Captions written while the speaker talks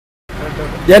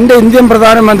എൻ്റെ ഇന്ത്യൻ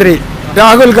പ്രധാനമന്ത്രി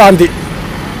രാഹുൽഗാന്ധി.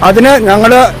 അതിന്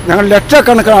ഞങ്ങൾ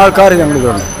ലക്ഷക്കണക്കിന് ആൾക്കാർ ഞങ്ങൾ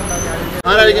ഇതുണ്ട്.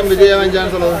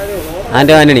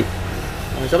 ആന്റണി.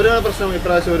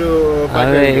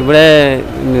 ഇവിടെ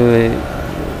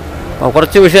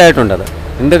കുറച്ച് വിഷയമായിട്ടുണ്ട്. അത്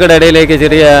ഹിന്ദുക്കളുടെ ഇടയിലേക്ക്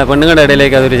പെണ്ണുങ്ങളുടെ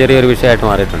ഇടയിലേക്ക് അതൊരു ചെറിയൊരു വിഷയമായിട്ട്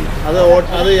മാറിയിട്ടുണ്ട്.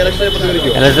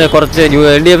 ഇലക്ഷനെ കുറച്ച്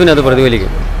LDF അത്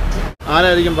പ്രതിഫലിക്കും.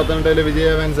 ആരായിരിക്കും പത്തനംതിട്ടയിലെ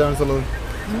വിജയാവാൻ ചാൻസ് ഉള്ളത്?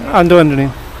 ആന്റണി.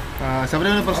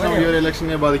 ശബരിമല പ്രശ്നം ഈ ഒരു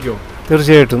ഇലക്ഷനെ ബാധിക്കുമോ?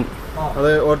 തീർച്ചയായിട്ടും.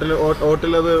 അത്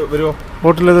വോട്ടിലത് വരുമോ?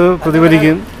 വോട്ടിലത്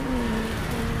പ്രതിഫലിക്കും.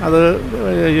 അത്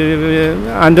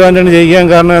ആന്റണി ജയിക്കാൻ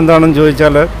കാരണം എന്താണെന്ന്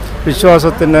ചോദിച്ചാൽ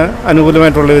വിശ്വാസത്തിന്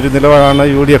അനുകൂലമായിട്ടുള്ള ഒരു നിലപാടാണ്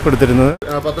UDF എടുത്തിരുന്നത്.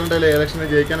 പത്തനംതിട്ടയിലെ ഇലക്ഷന്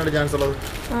ജയിക്കാനായിട്ട് ചാൻസ് ഉള്ളത്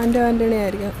ആന്റണി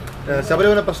ആയിരിക്കും.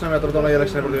 ശബരിമല പ്രശ്നം എത്രത്തോളം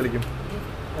ഇലക്ഷനെ പ്രതിഫലിക്കും?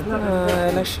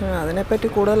 ഇലക്ഷൻ അതിനെപ്പറ്റി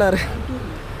കൂടുതൽ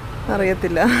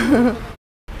അറിയത്തില്ല.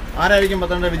 ആരായിരിക്കും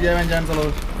പത്തനംതിട്ട വിജയാവാൻ ചാൻസ്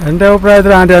ഉള്ളത്? എൻ്റെ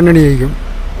അഭിപ്രായത്തിൽ ആന്റണി ജയിക്കും.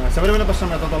 ശബരിമല പ്രശ്നം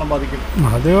എത്രത്തോളം ബാധിക്കും?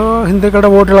 അത് ഹിന്ദുക്കളുടെ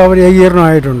വോട്ടുകൾ അവർ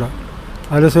ഏകീകരണമായിട്ടുണ്ട്.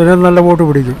 അതിൽ സുരേന്ദ്രൻ നല്ല വോട്ട്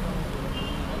പിടിക്കും.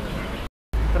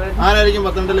 ആരായിരിക്കും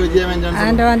പത്തനംതിട്ടയിൽ വിജയാവാൻ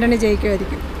ചാൻസ്? ആന്റണി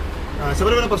ജയിക്കുമായിരിക്കും.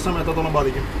 ശബരിമല പ്രശ്നം എത്രത്തോളം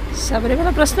ബാധിക്കും? ശബരിമല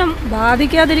പ്രശ്നം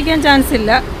ബാധിക്കാതിരിക്കാൻ ചാൻസ്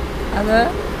ഇല്ല. അത്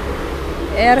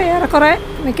ഏറെക്കുറെ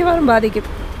മിക്കവാറും ബാധിക്കും.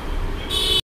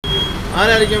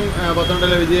 ആരായിരിക്കും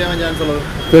പത്തനംതിട്ടയിലെ വിജയാവാൻ ചാൻസ് ഉള്ളത്?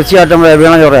 തീർച്ചയായിട്ടും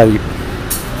വീണാചോറായിരിക്കും.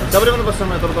 ശബരിമല പ്രശ്നം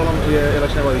എത്രത്തോളം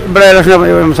ഇലക്ഷനെ ബാധിക്കും? ഇവിടെ ഇലക്ഷനെ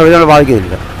ശബരിമല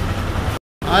ബാധിക്കുന്നില്ല.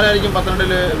 ആരായിരിക്കും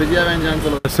പത്തനംതിട്ടയിൽ വിജയാവാൻ ചാൻസ്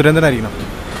ഉള്ളത്? സുരേന്ദ്രനായിരിക്കണം.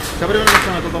 ശബരിമല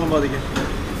പ്രശ്നം എത്രത്തോളം ബാധിക്കും?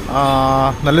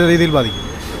 നല്ല രീതിയിൽ ബാധിക്കും.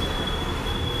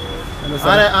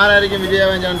 ആരായിരിക്കും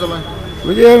വിജയാവാൻ ചാൻസ് ഉള്ളത്?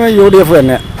 വിജയം UDF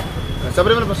തന്നെ.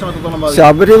 ശബരിമല പ്രശ്നം എത്രത്തോളം ബാധിക്കും?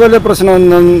 ശബരിമല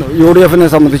പ്രശ്നമൊന്നും UDFനെ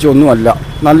സംബന്ധിച്ച് ഒന്നുമല്ല.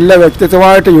 നല്ല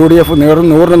വ്യക്തിത്വമായിട്ട് UDF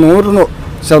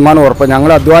 100% ഉറപ്പ്. ഞങ്ങൾ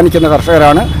അധ്വാനിക്കുന്ന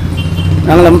കർഷകരാണ്.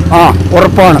 ഞങ്ങൾ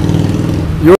ഉറപ്പാണ്.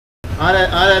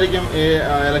 ആരായിരിക്കും ഈ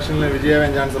ഇലക്ഷനിൽ വിജയാവാൻ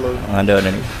ചാൻസ് ഉള്ളത്?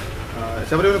 ആന്റണി.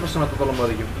 ശബരിമല പ്രശ്നം എത്രത്തോളം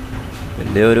ബാധിക്കും?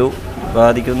 വലിയ ഒരു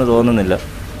ബാധിക്കുമെന്ന് തോന്നുന്നില്ല.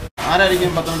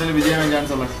 ആരായിരിക്കും പത്തനംതിട്ടയിൽ വിജയാവാൻ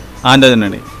ചാൻസ് ഉള്ളത്?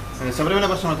 ആന്റണി. ശബരിമല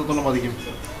പ്രശ്നം എത്രത്തോളം ബാധിക്കും?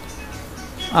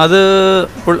 അത്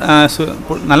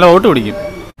നല്ല വോട്ട് പിടിക്കും.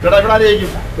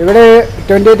 ഇവിടെ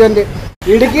 2020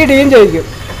 ഇടുക്കി ടീം ജയിക്കും.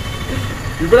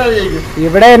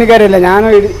 ഇവിടെ എനിക്കറിയില്ല. ഞാൻ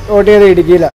വോട്ട് ചെയ്ത്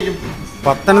ഇടുക്കിയില്ല.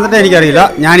 പത്തനംതിട്ട എനിക്കറിയില്ല.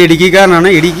 ഞാൻ ഇടുക്കിക്കാരനാണ്.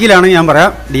 ഇടുക്കിയിലാണ് ഞാൻ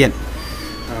പറയാം DN.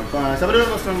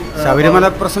 ശബരിമല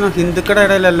പ്രശ്നം ഹിന്ദുക്കളുടെ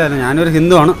ഇടയിലല്ല. ഞാനൊരു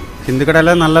ഹിന്ദുവാണ്. ഹിന്ദുക്കളുടെ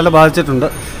ഇടയിൽ നല്ല ബാധിച്ചിട്ടുണ്ട്.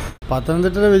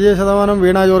 പത്തനംതിട്ടയിലെ വിജയ ശതമാനം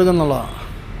വീണാ ജോർജ് എന്നുള്ളതാണ്.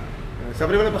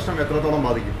 ശബരിമല പ്രശ്നം എത്രത്തോളം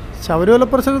ബാധിക്കും? ശബരിമല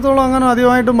പ്രശ്നത്തോളം അങ്ങനെ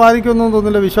അധികമായിട്ടും ബാധിക്കുമെന്നൊന്നും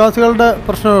തോന്നുന്നില്ല. വിശ്വാസികളുടെ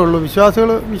പ്രശ്നമേ ഉള്ളൂ.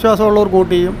 വിശ്വാസമുള്ളവർ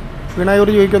വോട്ട് ചെയ്യും. വീണാ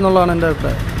ജോർജ് ജയിക്കും എന്നുള്ളതാണ് എൻ്റെ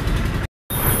അഭിപ്രായം.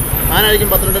 ആരായിരിക്കും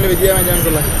പത്തനംതിട്ടയിൽ വിജയാവാൻ ചാൻസ്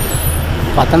ഉള്ളത്?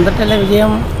 പത്തനംതിട്ടയിലെ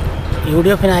വിജയം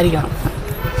UDFനായിരിക്കണം.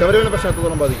 ശബരിമല പ്രശ്നം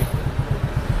എത്രത്തോളം ബാധിക്കും?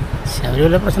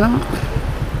 ശബരിമല പ്രശ്നം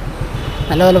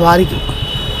നല്ലപോലെ ബാധിക്കും.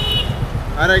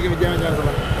 ആരായിരിക്കും വിജയാവാൻ ചാൻസ്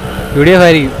ഉള്ളത്? UDF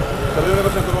ആയിരിക്കും. ശബരിമല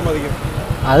പ്രശ്നം എത്രത്തോളം ബാധിക്കും?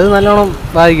 അത് നല്ലോണം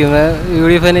ബാധിക്കും.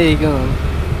 UDF തന്നെ ജയിക്കുന്നതാണ്.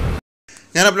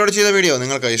 ഞാൻ അപ്ലോഡ് ചെയ്ത വീഡിയോ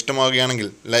നിങ്ങൾക്ക് ഇഷ്ടമാവുകയാണെങ്കിൽ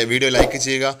വീഡിയോ ലൈക്ക്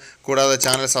ചെയ്യുക. കൂടാതെ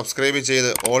ചാനൽ സബ്സ്ക്രൈബ് ചെയ്ത്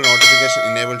ഓൾ നോട്ടിഫിക്കേഷൻ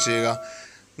ഇനേബിൾ ചെയ്യുക.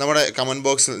 നമ്മുടെ കമൻറ്റ്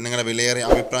ബോക്സിൽ നിങ്ങളുടെ വിലയേറിയ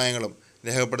അഭിപ്രായങ്ങളും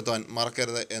രേഖപ്പെടുത്തുവാൻ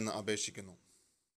മറക്കരുത് എന്ന് അപേക്ഷിക്കുന്നു.